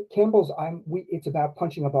 Campbell's, it's about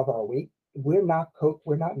punching above our weight. We're not Coke,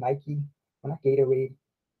 we're not Nike, we're not Gatorade.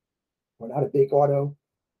 We're not a big auto,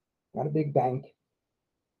 not a big bank.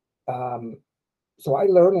 So I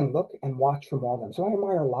learn and look and watch from all of them. So I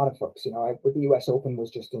admire a lot of folks. The US Open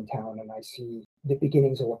was just in town, and I see the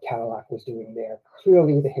beginnings of what Cadillac was doing there.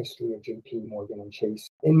 Clearly the history of JP Morgan and Chase.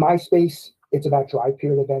 In my space, it's about drive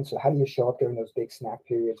period events. So how do you show up during those big snack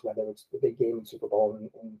periods, whether it's the big game in Super Bowl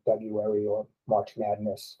in February or March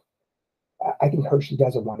Madness? I think Hershey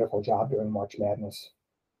does a wonderful job during March Madness.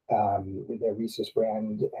 With their Reese's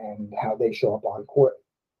brand and how they show up on court,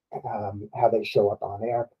 how they show up on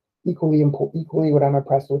air. Equally, what I'm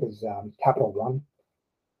impressed with is Capital One.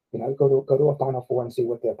 Go to a Final Four and see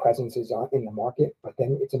what their presence is in the market, but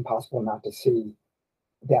then it's impossible not to see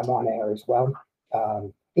them on air as well.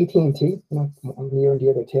 AT&T, near and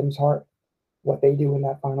dear to Tim's heart, what they do in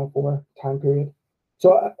that Final Four time period.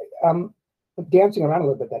 So dancing around a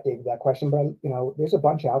little bit that question, but there's a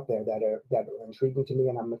bunch out there that are intriguing to me,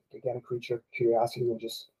 and I'm again a creature of curiosity and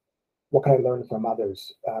just what can I learn from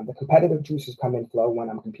others. The competitive juices come in flow when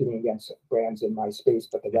I'm competing against brands in my space,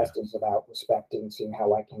 but the rest is about respect and seeing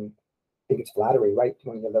how I can. I think it's flattery, right,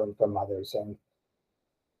 when you learn from others, and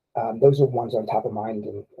those are ones on top of mind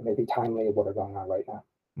and maybe timely of what are going on right now.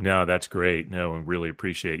 No, that's great. No, and really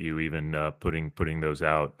appreciate you even putting those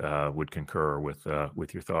out. Would concur with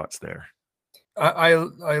your thoughts there. I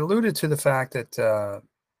alluded to the fact that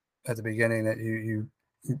at the beginning that you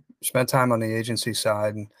spent time on the agency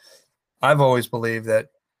side, and I've always believed that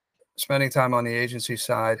spending time on the agency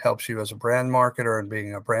side helps you as a brand marketer, and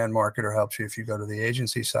being a brand marketer helps you if you go to the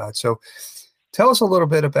agency side. So tell us a little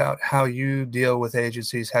bit about how you deal with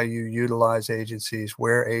agencies, how you utilize agencies,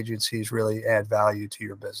 where agencies really add value to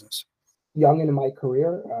your business. Young in my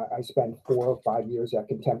career, I spent 4 or 5 years at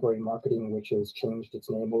Contemporary Marketing, which has changed its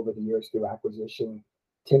name over the years through acquisition.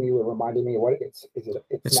 Tim, you were reminding me what it's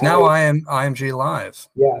now IMG Live.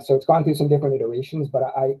 Yeah, so it's gone through some different iterations, but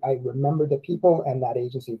I remember the people and that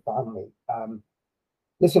agency fondly.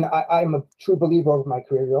 Listen, I'm a true believer of my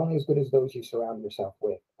career. You're only as good as those you surround yourself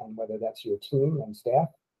with, and whether that's your team and staff,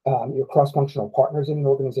 your cross-functional partners in an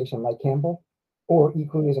organization like Campbell, or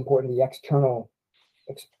equally as important, the external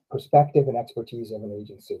perspective and expertise of an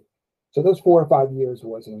agency. So those 4 or 5 years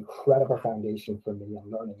was an incredible foundation for me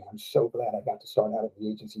in learning. And I'm so glad I got to start out at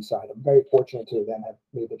the agency side. I'm very fortunate to then have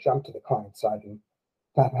made the jump to the client side and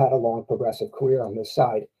have had a long progressive career on this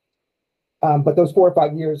side. But those 4 or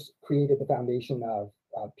 5 years created the foundation of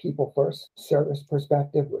people first, service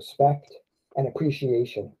perspective, respect, and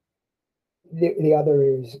appreciation. The other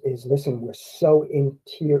is listen, we're so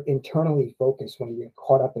internally focused when you get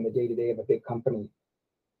caught up in the day-to-day of a big company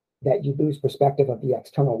that you lose perspective of the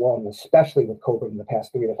external world, and especially with COVID in the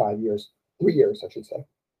past 3 to 5 years, 3 years, I should say,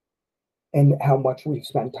 and how much we've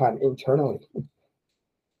spent time internally.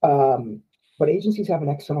 But agencies have an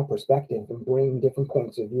external perspective and bring different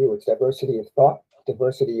points of view. It's diversity of thought,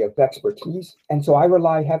 diversity of expertise. And so I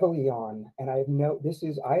rely heavily on, and I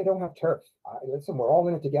don't have turf. Listen, we're all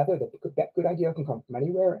in it together. That good idea can come from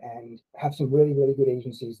anywhere, and have some really, really good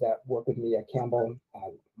agencies that work with me at Campbell.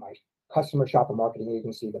 My customer shopper marketing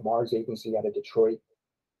agency, the Mars agency out of Detroit,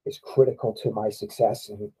 is critical to my success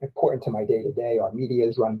and important to my day-to-day. Our media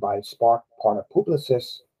is run by Spark, part of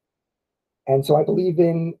Publicis. And so I believe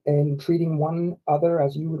in treating one other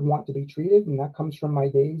as you would want to be treated. And that comes from my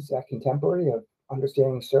days at Contemporary of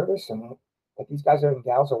understanding service and that these guys and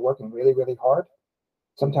gals are working really, really hard,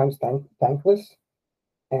 sometimes thankless,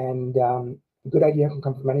 and a good idea can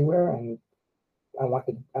come from anywhere. And I want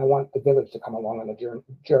the village to come along on the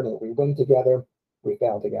journey. We win together, we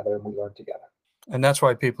fail together, and we learn together. And that's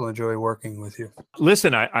why people enjoy working with you.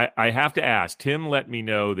 Listen, I have to ask. Tim let me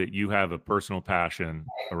know that you have a personal passion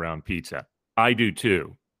around pizza. I do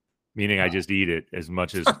too, meaning I just eat it as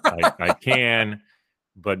much as I can,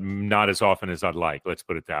 but not as often as I'd like. Let's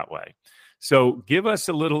put it that way. So give us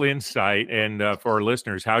a little insight, and for our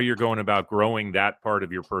listeners, how you're going about growing that part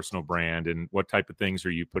of your personal brand, and what type of things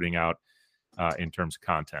are you putting out in terms of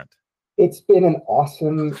content? It's been an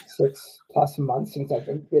awesome 6+ months since I've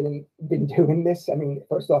been doing this. I mean,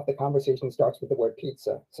 first off, the conversation starts with the word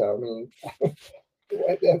pizza. So, I mean,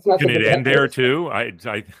 it's not. Can it end there too?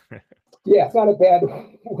 Yeah, it's not a bad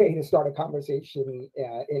way to start a conversation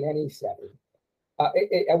in any setting.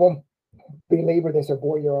 I won't belabor this or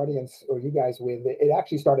bore your audience or you guys with it. It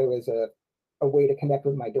actually started as a way to connect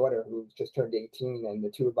with my daughter, who just turned 18, and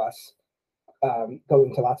the two of us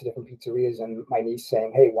going to lots of different pizzerias, and my niece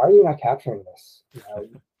saying, "Hey, why are you not capturing this? You know,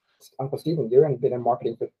 Uncle Stephen, been in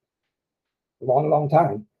marketing for a long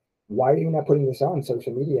time. Why are you not putting this on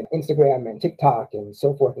social media, Instagram and TikTok and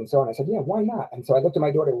so forth and so on?" I said, "Yeah, why not?" And so I looked at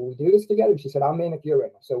my daughter, "Will we do this together?" She said, "I'm in if you're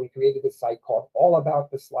in." So we created this site called All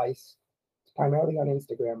About the Slice. It's primarily on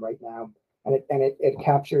Instagram right now, and it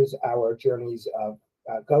captures our journeys of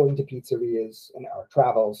going to pizzerias and our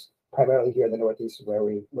travels, primarily here in the Northeast where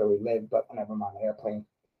we live, but whenever I'm on an airplane.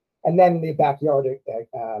 And then the backyard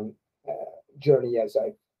journey as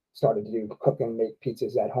I started to cook and make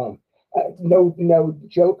pizzas at home. No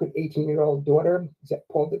joke, an 18-year-old daughter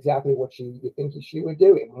pulled exactly what you think she would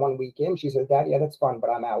do. In 1 weekend, she said, "Dad, yeah, that's fun, but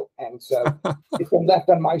I'm out." And so it's been left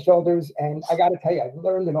on my shoulders. And I got to tell you, I've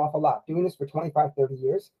learned an awful lot. Doing this for 25, 30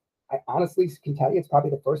 years, I honestly can tell you it's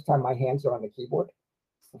probably the first time my hands are on the keyboard.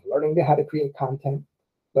 Learning how to create content,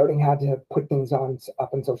 learning how to put things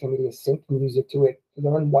up on social media, sync music to it,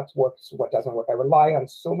 learn what works, what doesn't work. I rely on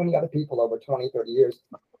so many other people over 20, 30 years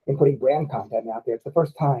in putting brand content out there. It's the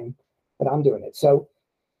first time that I'm doing it. So,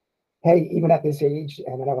 hey, even at this age,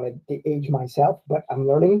 and I don't want to age myself, but I'm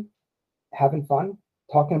learning, having fun,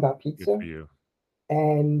 talking about pizza. Good for you.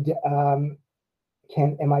 And am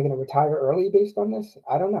I going to retire early based on this?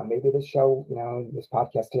 I don't know. Maybe this show, this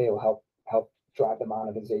podcast today will help drive the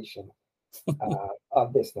monetization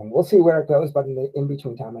of this thing. We'll see where it goes, but in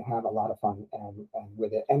between time, I have a lot of fun and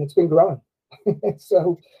with it, and it's been growing.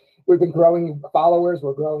 So we've been growing followers,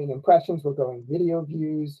 we're growing impressions, we're growing video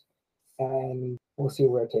views, and we'll see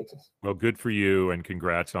where it takes us. Well, good for you, and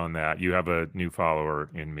congrats on that. You have a new follower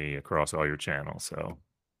in me across all your channels. So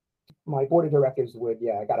my board of directors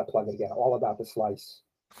I got to plug it again. All About the Slice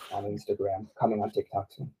on Instagram, coming on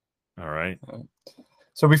TikTok soon. All right.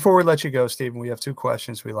 So before we let you go, Stephen, we have two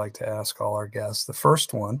questions we like to ask all our guests. The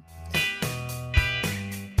first one: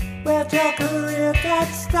 where'd your career get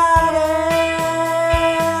started?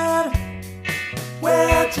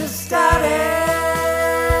 Where'd you start it?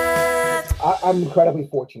 I'm incredibly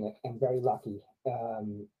fortunate and very lucky.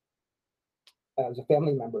 As a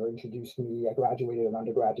family member introduced me, I graduated an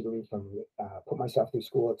undergrad degree put myself through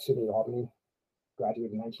school at SUNY Albany,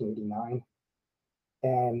 graduated in 1989.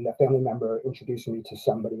 And a family member introduced me to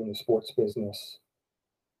somebody in the sports business.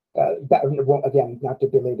 Again, not to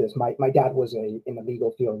belabor this, my dad was in the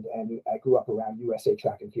legal field, and I grew up around USA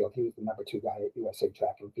Track and Field. He was the number 2 guy at USA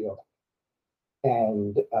Track and Field.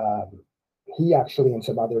 And he actually, and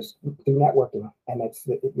some others, through networking, and it's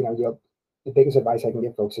the biggest advice I can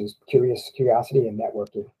give folks is curiosity and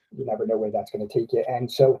networking. You never know where that's going to take you.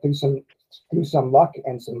 And so through some luck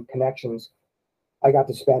and some connections, I got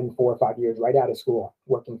to spend 4 or 5 years right out of school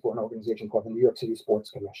working for an organization called the New York City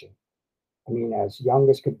Sports Commission. I mean, as young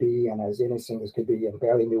as could be and as innocent as could be, and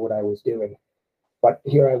barely knew what I was doing. But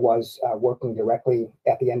here I was working directly.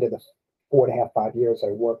 At the end of the 4.5, 5 years,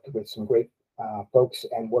 I worked with some great folks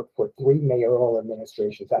and worked for 3 mayoral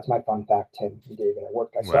administrations. That's my fun fact, Tim and David. I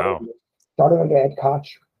started under Ed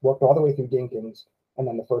Koch, worked all the way through Dinkins, and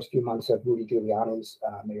then the first few months of Rudy Giuliani's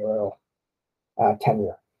mayoral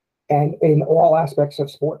tenure. And in all aspects of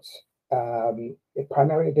sports,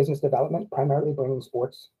 primarily business development, primarily bringing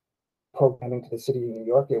sports programming to the city of New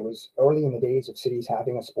York. It was early in the days of cities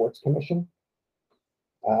having a sports commission.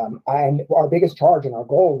 And our biggest charge and our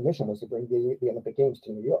goal and mission was to bring the Olympic Games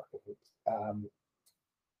to New York.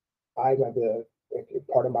 I got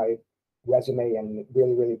part of my resume and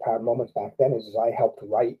really, really proud moments back then is I helped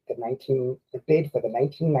write the bid for the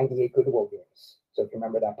 1998 Goodwill Games. So if you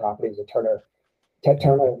remember that property, it was a Ted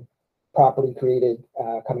Turner property created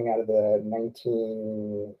coming out of the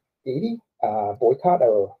 1980 boycott,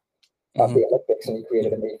 of the Olympics, and he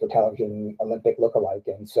created a made-for-television Olympic lookalike.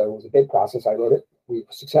 And so it was a big process. I wrote it. We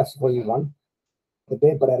successfully won the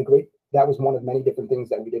bid, but that was one of many different things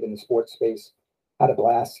that we did in the sports space. Had a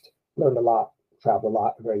blast, learned a lot, traveled a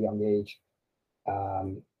lot at a very young age.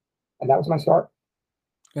 And that was my start.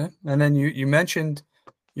 Okay. And then you mentioned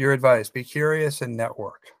your advice: be curious and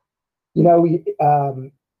network. You know,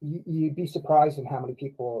 you'd be surprised in how many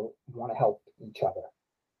people want to help each other,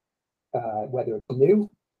 whether it's new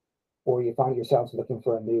or you find yourselves looking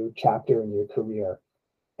for a new chapter in your career.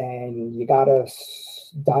 And you got to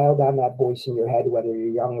dial down that voice in your head, whether you're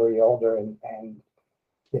young or you're older. And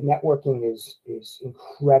the networking is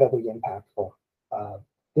incredibly impactful.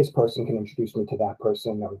 This person can introduce me to that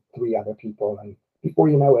person or 3 other people. And before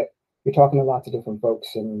you know it, you're talking to lots of different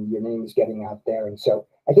folks and your name is getting out there. And so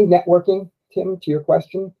I think networking, Tim, to your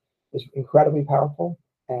question, is incredibly powerful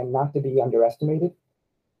and not to be underestimated.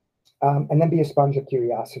 And then be a sponge of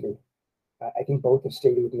curiosity. I think both have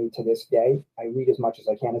stayed with me to this day. I read as much as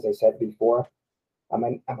I can, as I said before. I'm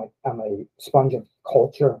a sponge of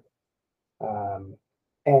culture.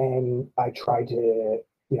 And I try to,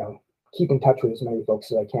 keep in touch with as many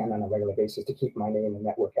folks as I can on a regular basis to keep my name and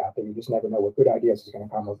network out there. You just never know what good ideas is going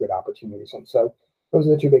to come or good opportunities. And so those are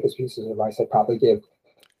the 2 biggest pieces of advice I'd probably give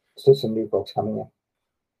to some new folks coming in.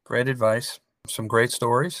 Great advice. Some great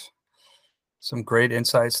stories. Some great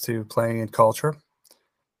insights to playing in culture.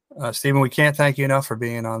 Stephen, we can't thank you enough for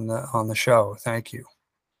being on the show. Thank you.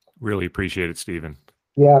 Really appreciate it, Stephen.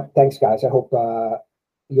 Yeah, thanks, guys. I hope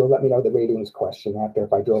you'll let me know the ratings question after,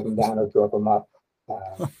 if I drove them down or drove them up,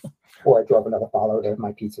 or I drove another follower to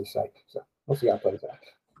my pizza site. So we'll see how it plays out.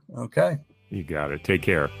 Okay. You got it. Take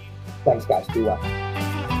care. Thanks, guys. Be well.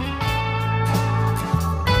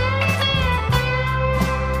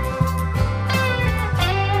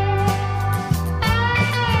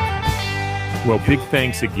 Well, big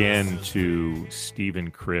thanks again to Stephen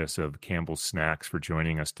Chris of Campbell Snacks for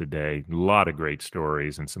joining us today. A lot of great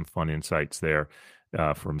stories and some fun insights there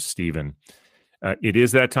from Stephen. It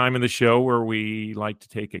is that time in the show where we like to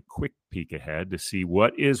take a quick peek ahead to see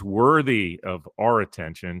what is worthy of our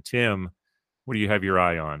attention. Tim, what do you have your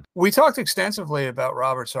eye on? We talked extensively about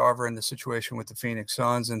Robert Sarver and the situation with the Phoenix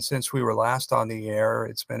Suns. And since we were last on the air,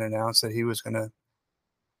 it's been announced that he was going to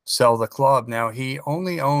sell the club. Now, he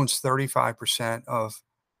only owns 35% of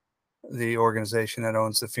the organization that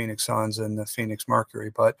owns the Phoenix Suns and the Phoenix Mercury,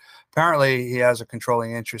 but apparently he has a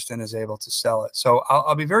controlling interest and is able to sell it. So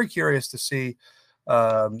I'll be very curious to see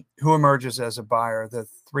who emerges as a buyer. The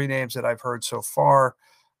 3 names that I've heard so far,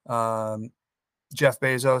 Jeff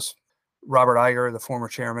Bezos, Robert Iger, the former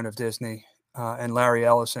chairman of Disney, and Larry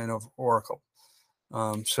Ellison of Oracle.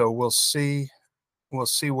 So we'll see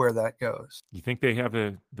where that goes. You think they have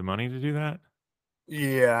the money to do that?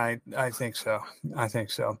 Yeah, I think so.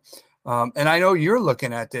 And I know you're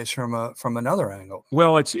looking at this from another angle.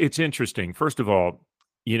 Well, it's interesting. First of all,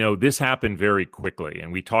 this happened very quickly,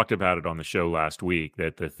 and we talked about it on the show last week,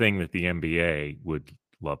 that the thing that the NBA would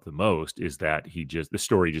love the most is that the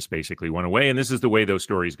story just basically went away. And this is the way those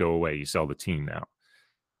stories go away. You sell the team now.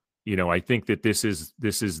 I think that this is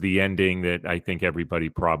the ending that I think everybody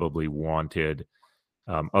probably wanted,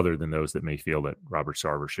 other than those that may feel that Robert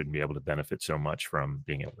Sarver shouldn't be able to benefit so much from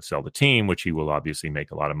being able to sell the team, which he will obviously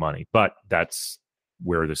make a lot of money. But that's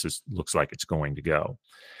where looks like it's going to go.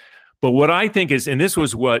 But what I think is, and this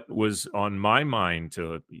was what was on my mind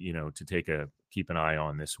to keep an eye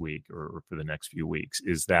on this week or for the next few weeks,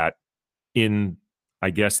 is that in, I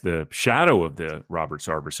guess, the shadow of the Robert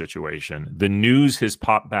Sarver situation, the news has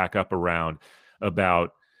popped back up around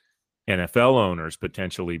about NFL owners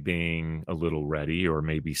potentially being a little ready, or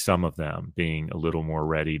maybe some of them being a little more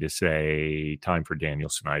ready to say, time for Daniel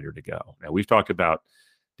Snyder to go. Now, we've talked about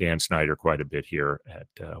Dan Snyder quite a bit here at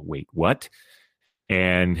Wait What,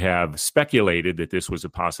 and have speculated that this was a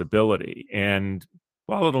possibility. And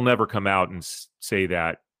while it'll never come out and say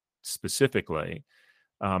that specifically,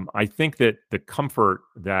 I think that the comfort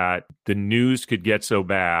that the news could get so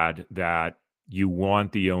bad that you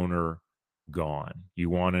want the owner gone, you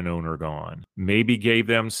want an owner gone, maybe gave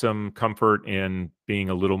them some comfort in being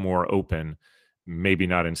a little more open, maybe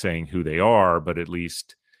not in saying who they are, but at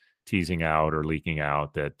least teasing out or leaking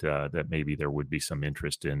out that maybe there would be some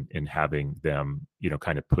interest in having them,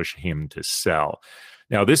 kind of push him to sell.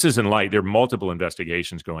 Now, this is in light. There are multiple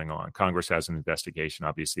investigations going on. Congress has an investigation.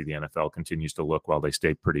 Obviously, the NFL continues to look while they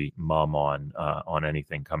stay pretty mum on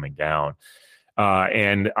anything coming down.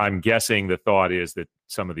 And I'm guessing the thought is that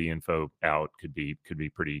some of the info out could be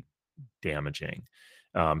pretty damaging.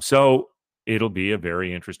 So it'll be a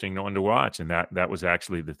very interesting one to watch. And that was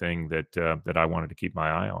actually the thing that I wanted to keep my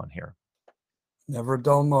eye on here. Never a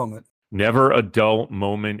dull moment. Never a dull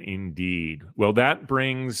moment indeed. Well, that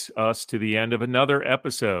brings us to the end of another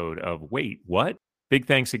episode of Wait, What? Big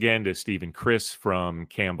thanks again to Steve and Chris from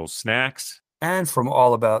Campbell Snacks. And from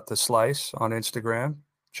All About the Slice on Instagram.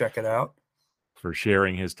 Check it out. For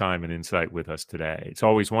sharing his time and insight with us today. It's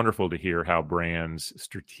always wonderful to hear how brands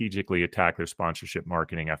strategically attack their sponsorship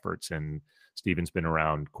marketing efforts, and Steven's been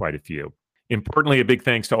around quite a few. Importantly, a big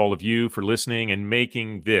thanks to all of you for listening and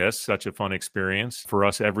making this such a fun experience for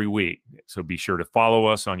us every week. So be sure to follow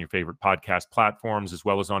us on your favorite podcast platforms, as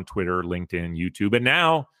well as on Twitter, LinkedIn, YouTube, and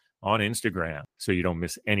now on Instagram, so you don't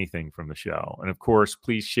miss anything from the show. And of course,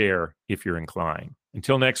 please share if you're inclined.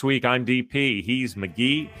 Until next week, I'm DP. He's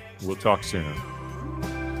McGee. We'll talk soon.